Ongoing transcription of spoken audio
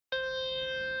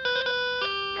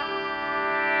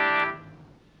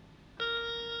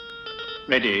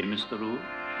Ready, Mr. Rule.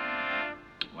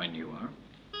 When you are.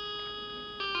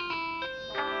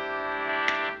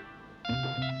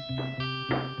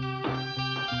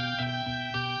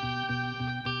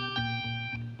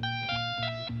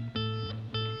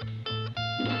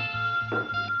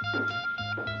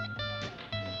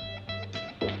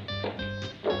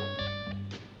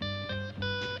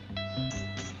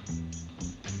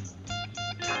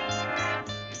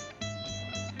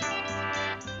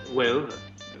 Well,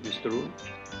 Mr. Rule.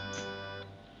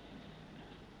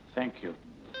 Thank you.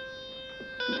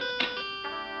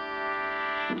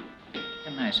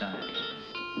 Got nice eyes.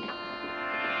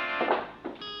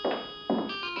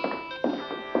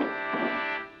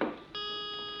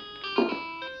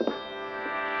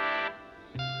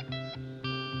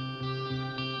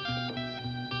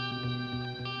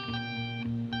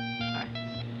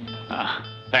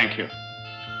 Thank you.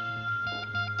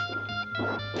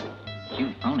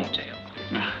 Cute ponytail.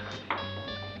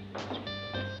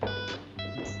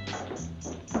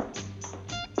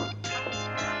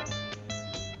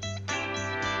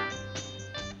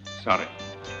 Sorry.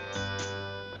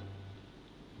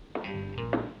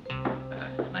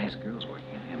 Nice girls working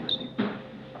in the embassy.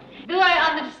 Do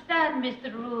I understand,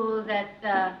 Mr. Rule,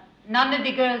 that none of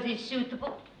the girls is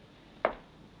suitable?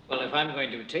 Well, if I'm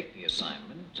going to take the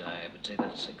assignment, I would say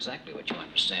that's exactly what you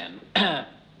understand.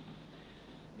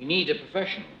 We need a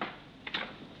professional.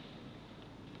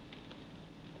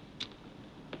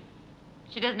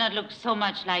 She does not look so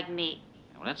much like me.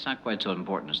 Well, that's not quite so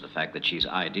important as the fact that she's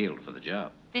ideal for the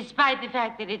job. Despite the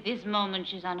fact that at this moment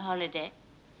she's on holiday.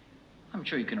 I'm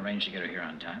sure you can arrange to get her here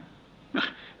on time.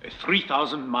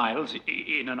 3,000 miles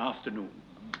in an afternoon.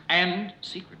 And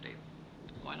secretly.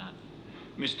 Why not?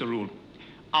 Mr. Rule,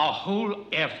 our whole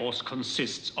Air Force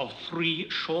consists of 3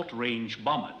 short-range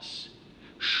bombers.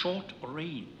 Short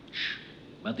range.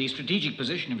 But the strategic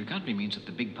position of your country means that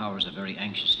the big powers are very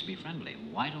anxious to be friendly.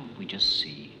 Why don't we just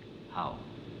see how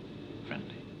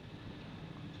friendly?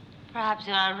 Perhaps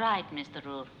you are right, Mr.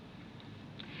 Rule.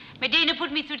 Medina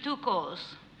put me through 2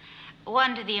 calls.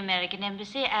 One to the American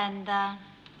Embassy and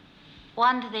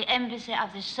one to the Embassy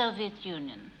of the Soviet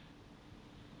Union.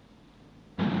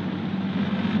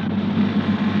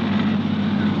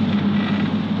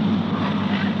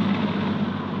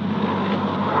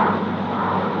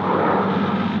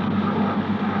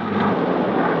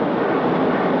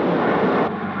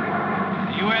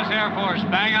 Air Force,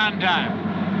 bang on time.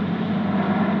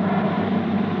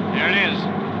 There it is.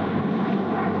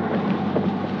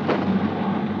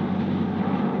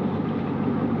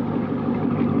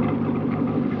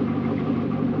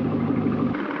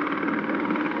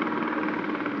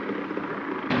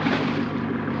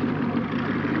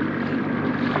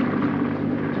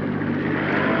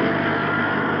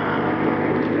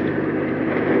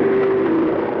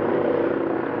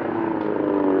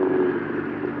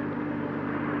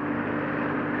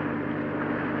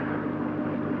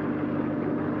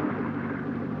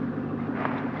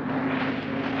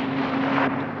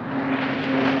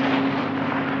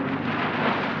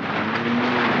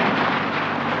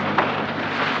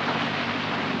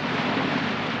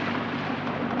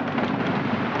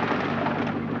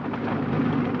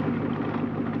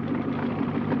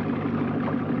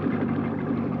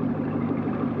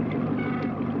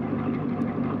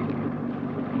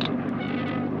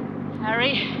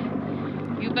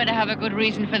 You better have a good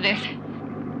reason for this.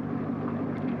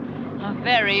 A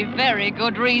very, very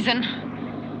good reason.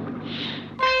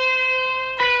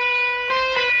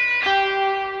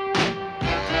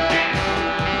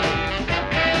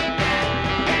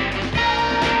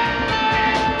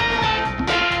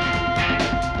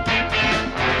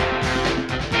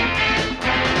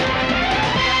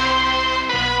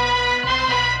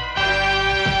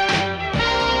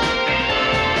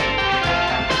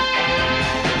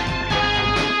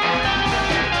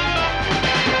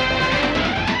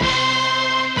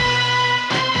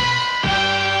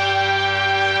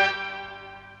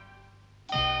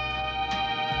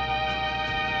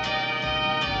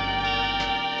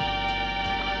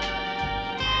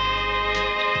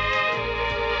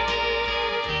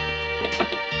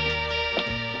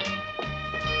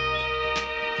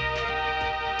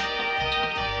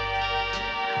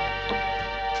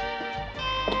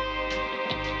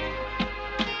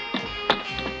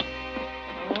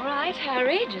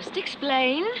 Harry, just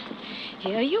explain.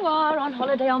 Here you are on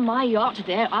holiday on my yacht.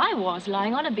 There I was,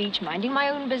 lying on a beach, minding my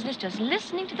own business, just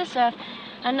listening to the surf.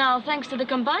 And now, thanks to the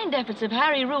combined efforts of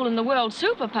Harry Rule and the world's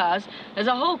superpowers, there's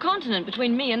a whole continent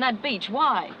between me and that beach.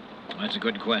 Why? Well, that's a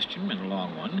good question and a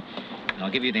long one. And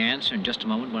I'll give you the answer in just a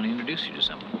moment when I introduce you to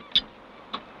someone.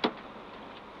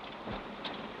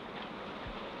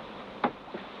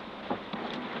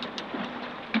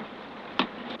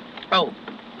 Oh,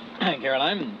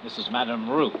 Caroline, this is Madame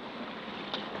Rue.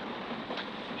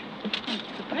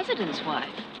 The president's wife.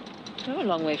 You're a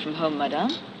long way from home,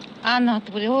 madame. Not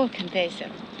at all,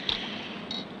 Contessa.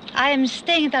 I am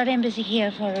staying at our embassy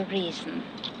here for a reason.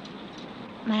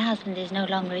 My husband is no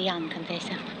longer young,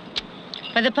 Contessa.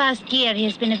 For the past year, he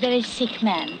has been a very sick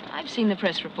man. I've seen the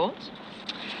press reports.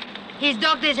 His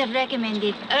doctors have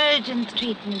recommended urgent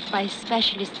treatment by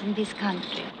specialists in this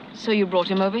country. So you brought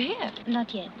him over here?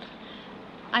 Not yet.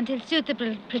 Until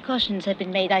suitable precautions have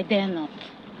been made, I dare not.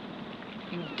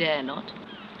 You dare not?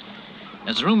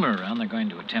 There's a rumor around they're going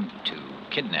to attempt to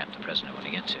kidnap the president when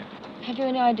he gets here. Have you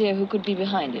any idea who could be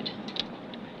behind it?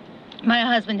 My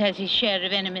husband has his share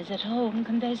of enemies at home,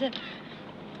 Contessa.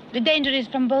 The danger is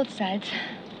from both sides.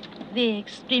 The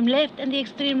extreme left and the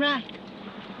extreme right.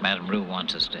 Madame Rue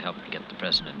wants us to help get the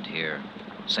president here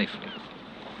safely.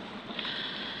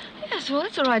 Yes, well,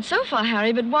 that's all right so far,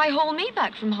 Harry, but why haul me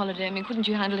back from holiday? I mean, couldn't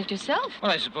you handle it yourself?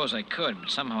 Well, I suppose I could, but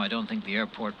somehow I don't think the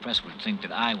airport press would think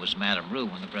that I was Madame Rue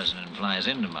when the president flies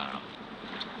in tomorrow.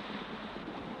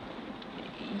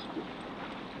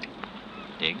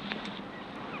 Dig?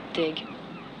 Dig.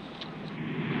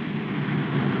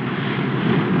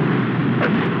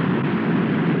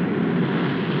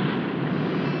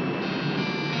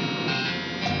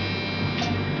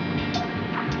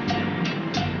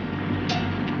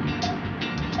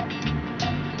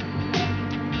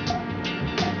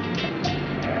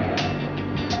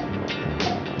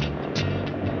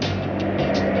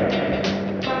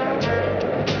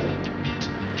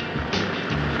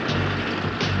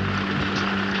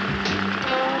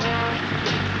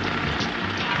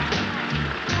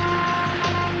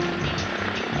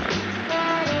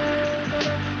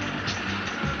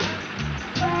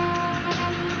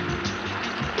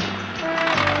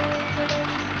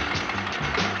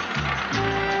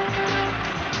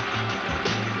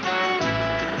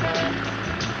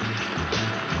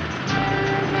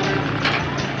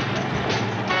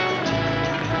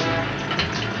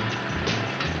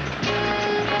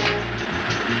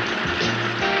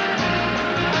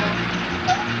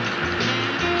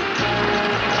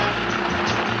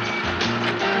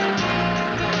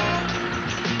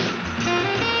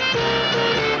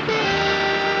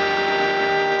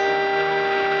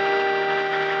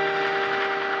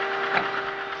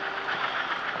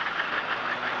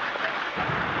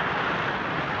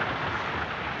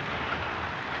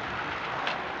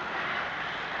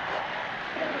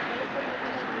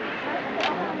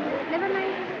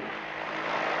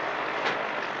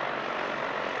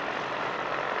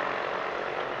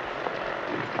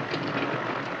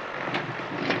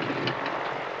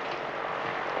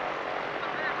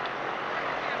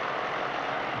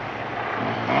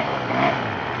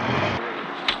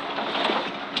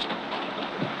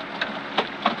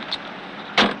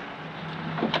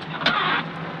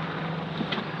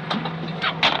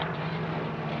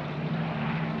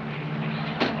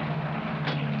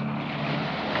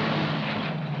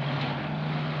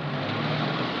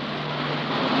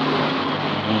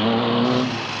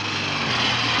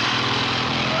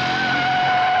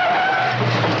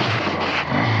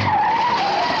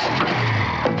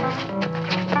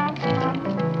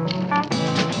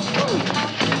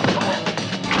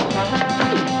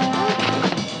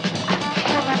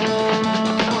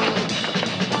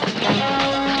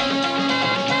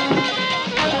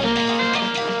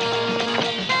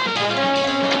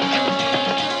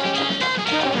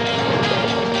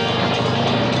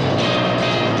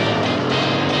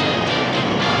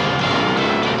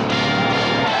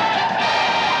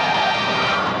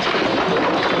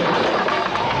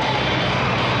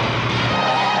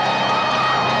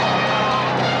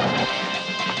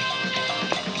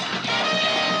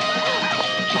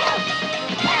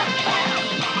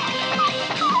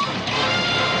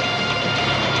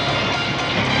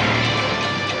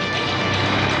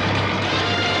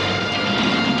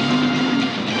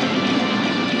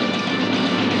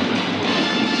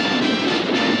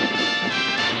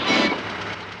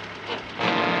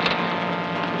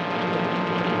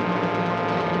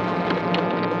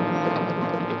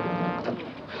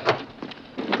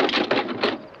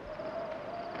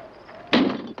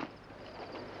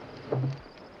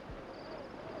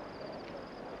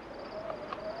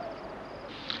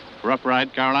 Rough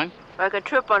ride, Caroline? Like a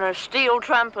trip on a steel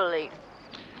trampoline.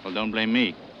 Well, don't blame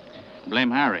me.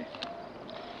 Blame Harry.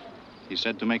 He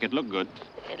said to make it look good.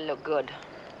 It'll look good.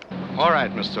 All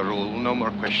right, Mr. Rule, no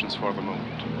more questions for the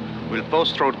moment. We'll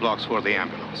post roadblocks for the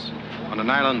ambulance. On an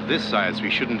island this size, we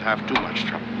shouldn't have too much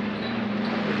trouble.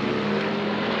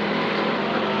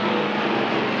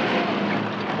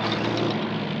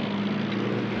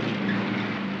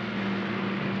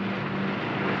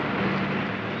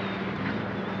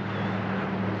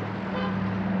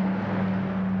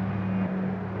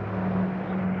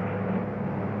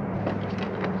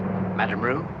 Madame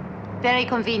Rue, Very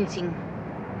convincing.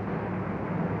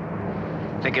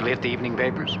 think it'll hit the evening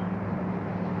papers?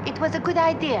 It was a good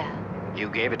idea. You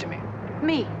gave it to me.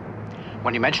 Me,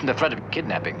 When you mentioned the threat of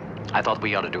kidnapping, I thought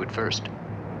we ought to do it first.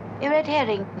 a red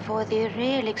herring for the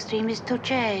real extremists to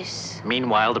chase.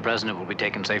 Meanwhile, the president will be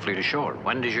taken safely to shore.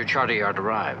 When does your charter yacht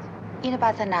arrive? In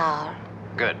about an hour.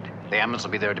 Good. The ambulance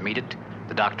will be there to meet it.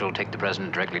 The doctor will take the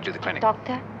president directly to the clinic.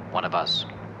 Doctor, One of us.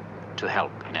 To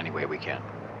help in any way we can.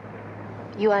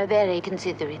 you are very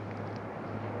considerate.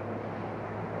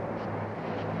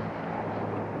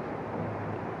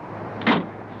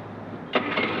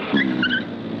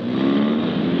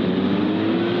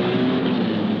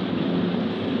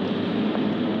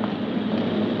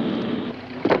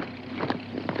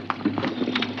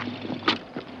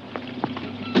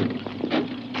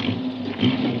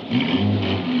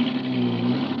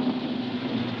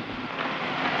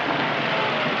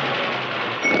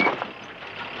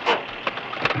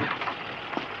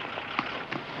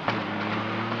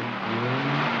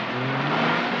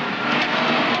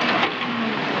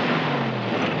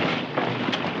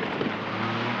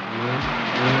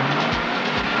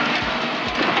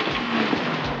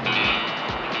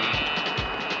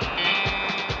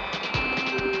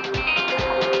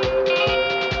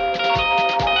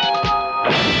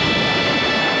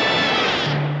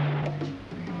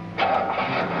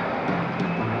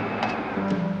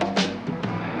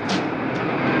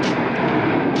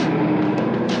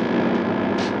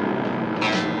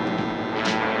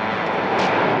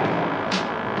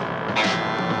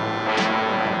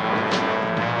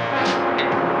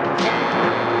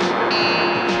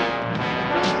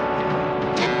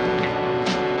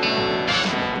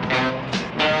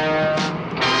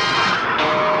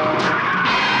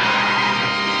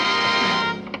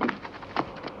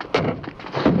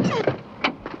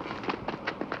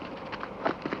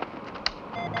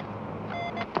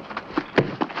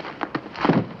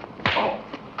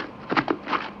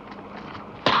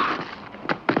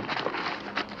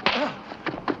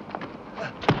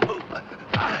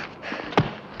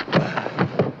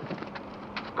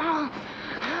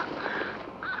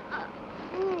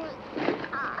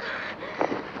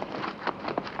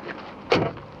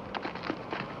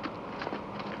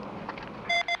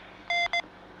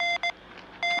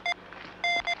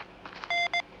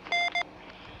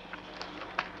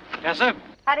 Yes, sir?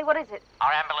 Harry, what is it?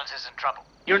 Our ambulance is in trouble.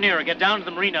 You're near her. Get down to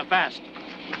the marina fast.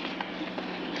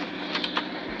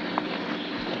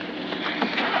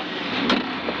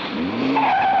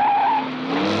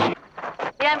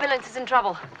 The ambulance is in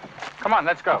trouble. Come on,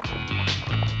 let's go.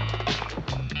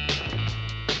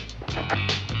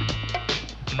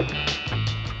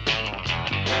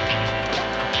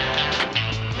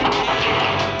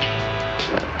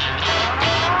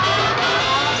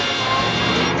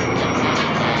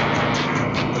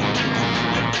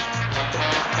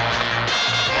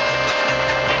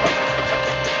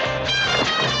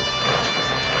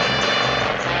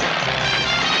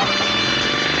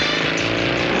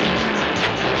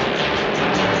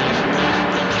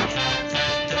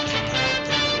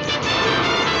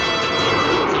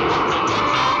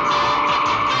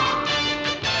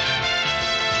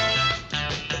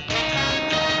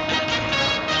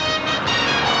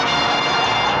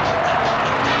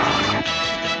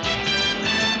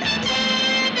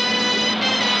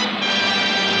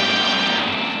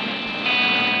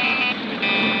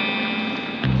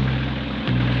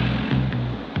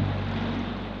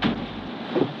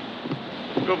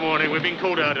 Good morning. We've been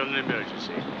called out on an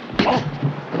emergency.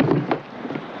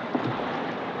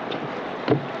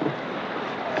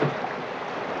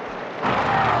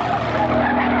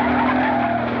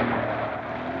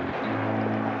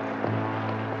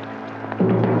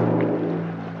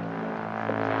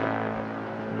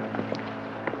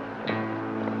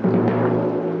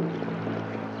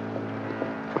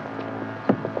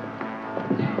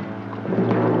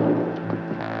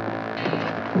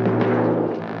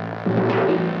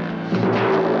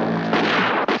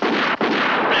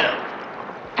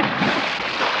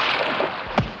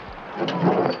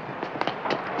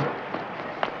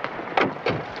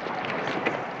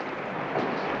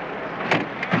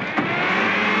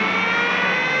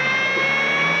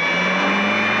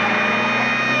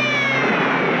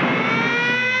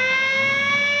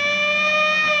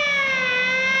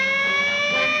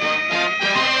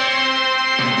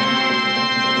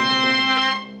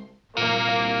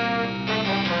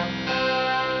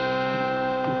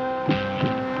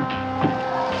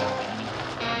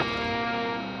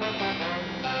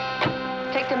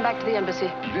 Take them back to the embassy.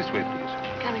 This way,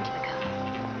 please. Come into the car.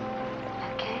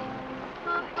 Okay.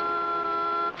 Good.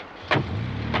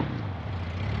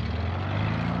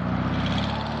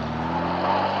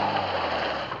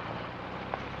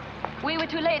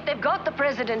 We've got the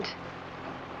president.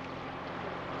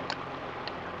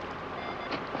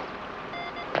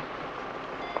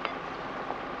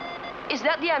 Is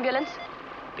that the ambulance?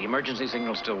 The emergency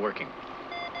signal's still working.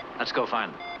 Let's go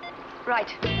find them.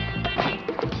 Right.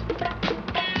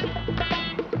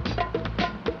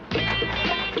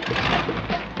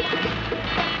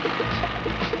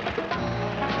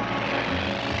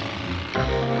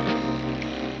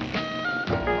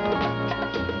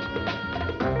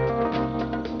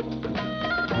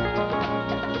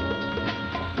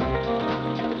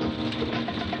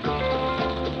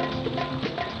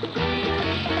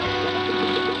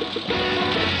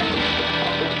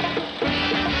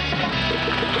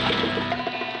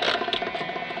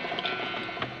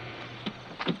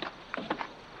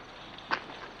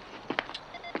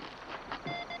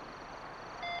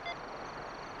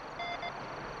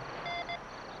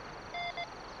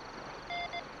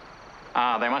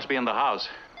 They must be in the house.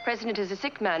 President is a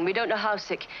sick man. We don't know how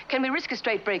sick. Can we risk a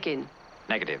straight break-in?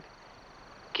 Negative.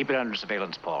 Keep it under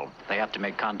surveillance, Paul. They have to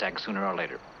make contact sooner or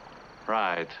later.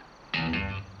 Right.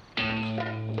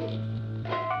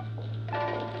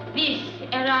 This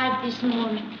arrived this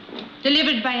morning,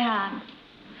 delivered by hand.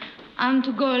 I'm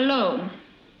to go alone.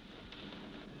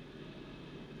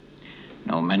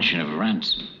 No mention of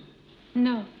ransom.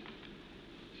 No,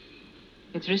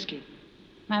 It's risky.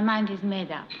 my mind is made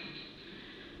up.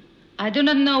 I do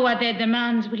not know what their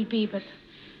demands will be, but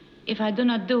if I do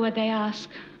not do what they ask,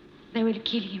 they will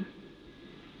kill him.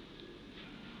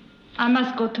 I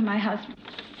must go to my husband.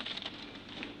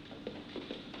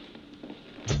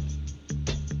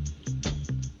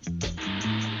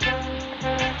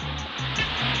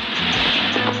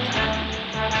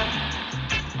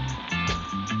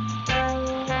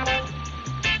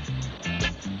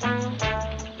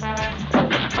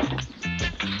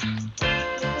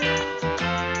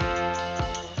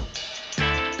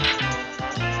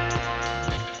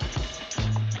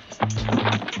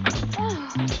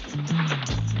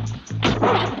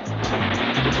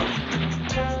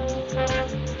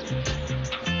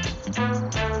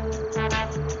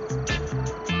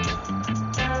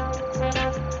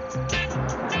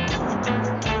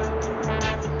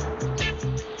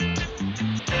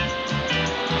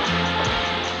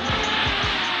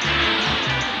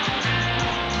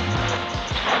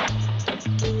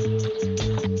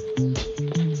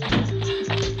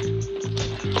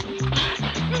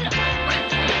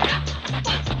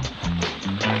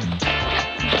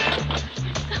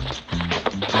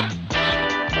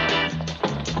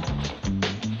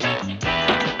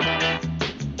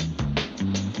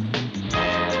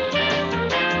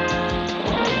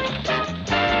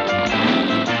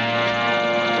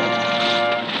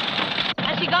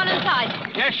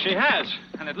 Yes, she has.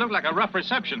 And it looked like a rough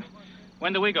reception.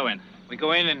 When do we go in? We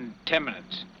go in 10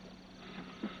 minutes.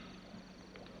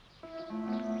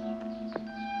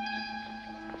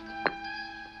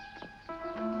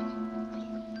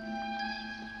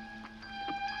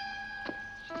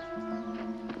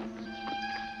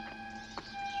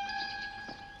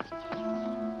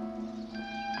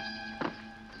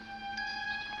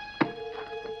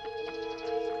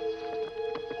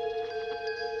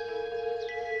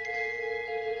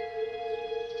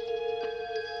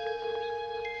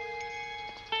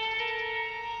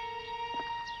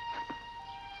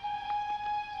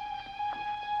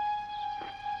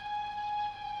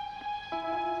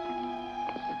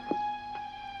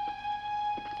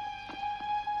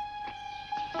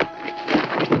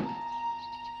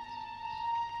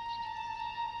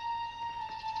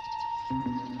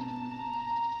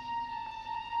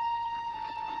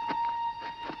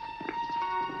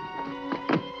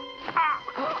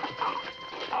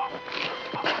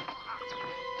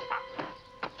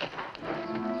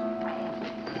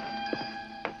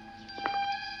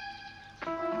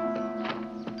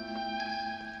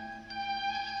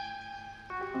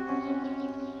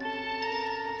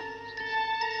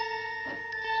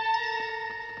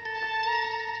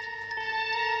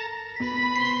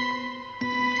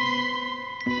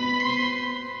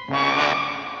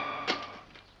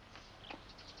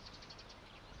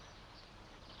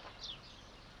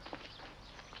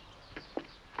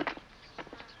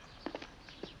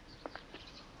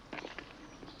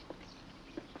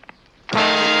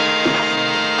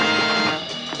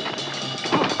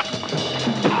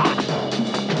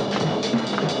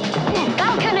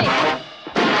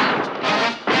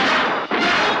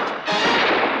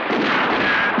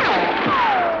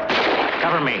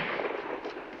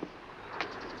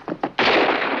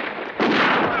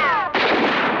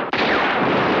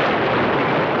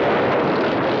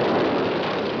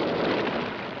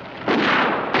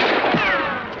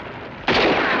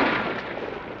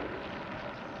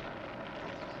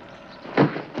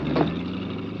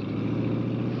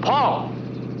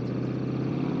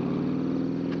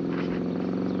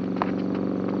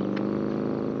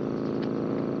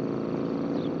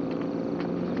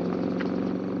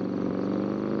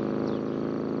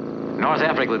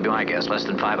 Sprig would be my guess, less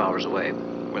than 5 hours away.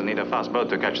 We'll need a fast boat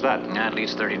to catch that. At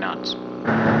least 30 knots.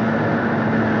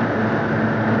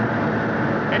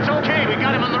 It's okay. We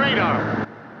got him on the radar.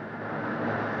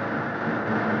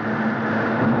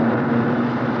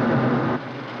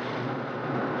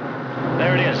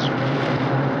 There it is.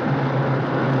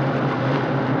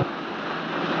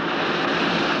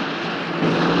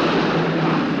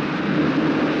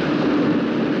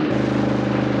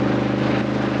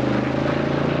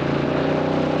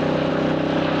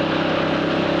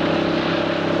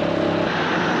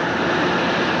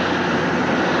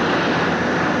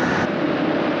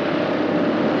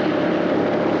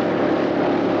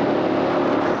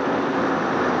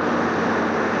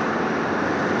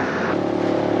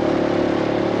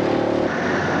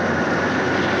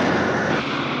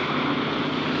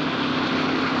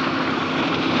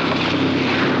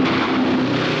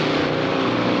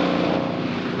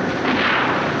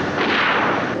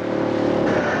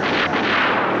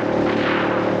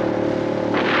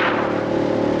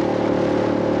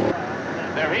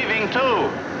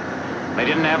 They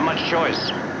didn't have much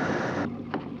choice.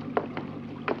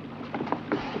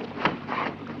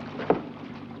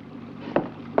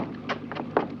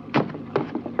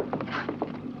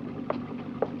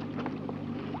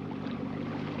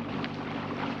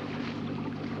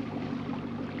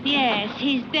 Yes,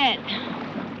 he's dead.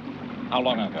 How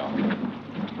long ago?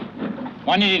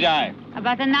 When did he die?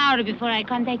 About an hour before I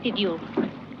contacted you.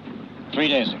 3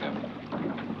 days ago.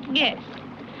 Yes.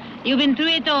 You've been through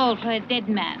it all for a dead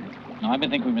man. No, I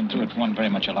think we've been through it for one very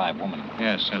much alive woman.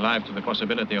 Yes, alive to the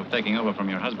possibility of taking over from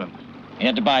your husband. He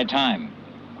had to buy time.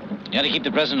 He had to keep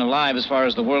the president alive as far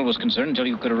as the world was concerned until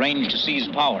you could arrange to seize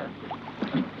power.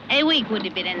 A week would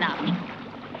have been enough.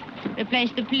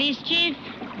 Replace the police chief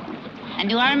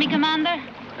and the army commander.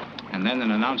 And then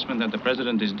an announcement that the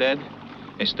president is dead,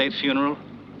 a state funeral,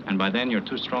 and by then you're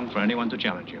too strong for anyone to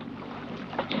challenge you.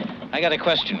 I got a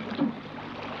question.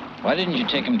 Why didn't you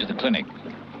take him to the clinic?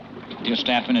 With your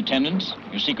staff in attendance,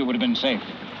 your secret would have been safe.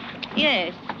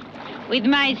 Yes, with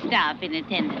my staff in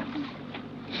attendance.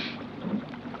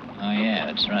 Oh, yeah,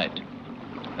 that's right.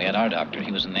 We had our doctor.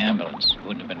 He was in the ambulance. He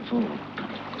wouldn't have been fooled.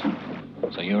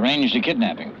 So you arranged a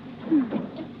kidnapping.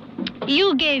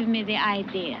 You gave me the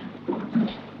idea.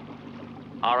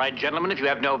 All right, gentlemen, if you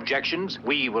have no objections,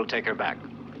 we will take her back.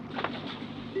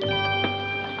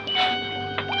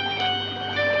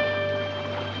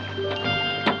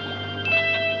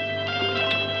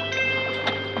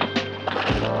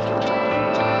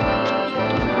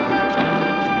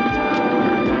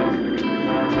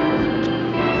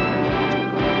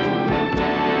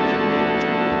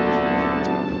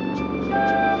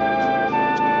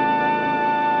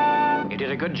 You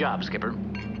did a good job, Skipper.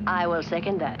 I will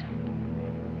second that.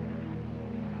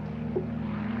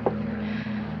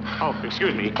 Oh,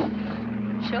 excuse me.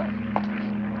 Sure.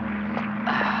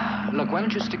 Look, why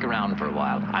don't you stick around for a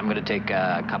while? I'm going to take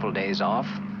a couple of days off.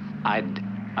 I'd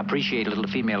appreciate a little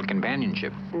female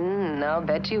companionship. I'll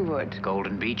bet you would.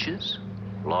 Golden beaches,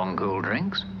 long cool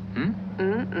drinks.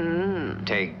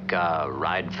 Take a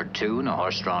ride for two in a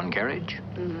horse-drawn carriage.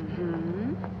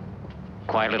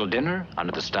 Quiet little dinner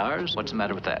under the stars. What's the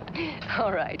matter with that?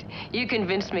 All right. You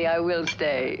convinced me I will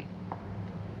stay.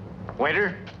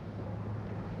 Waiter.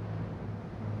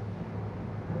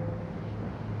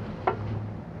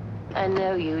 I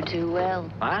know you too well.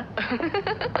 What?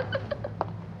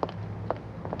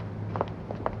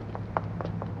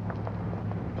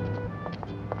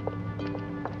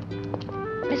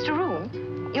 Mr.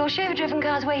 Rule, your chauffeur-driven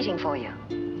car's waiting for you.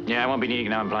 Yeah, I won't be needing it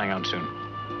now. I'm flying out soon.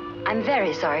 I'm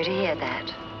very sorry to hear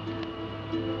that.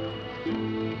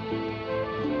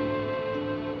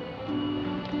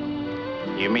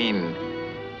 You mean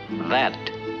that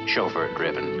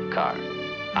chauffeur-driven car?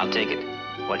 I'll take it.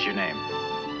 What's your name?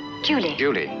 Julie.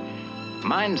 Julie.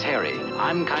 Mine's Harry.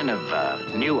 I'm kind of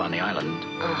new on the island.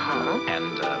 Uh-huh.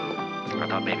 And I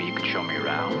thought maybe you could show me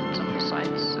around some of the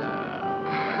sights, the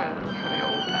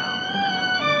old town.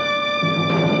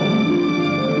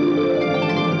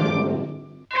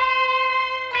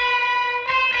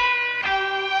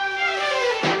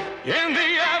 In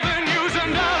the avenues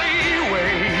and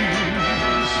alleyways,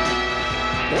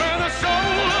 where the sun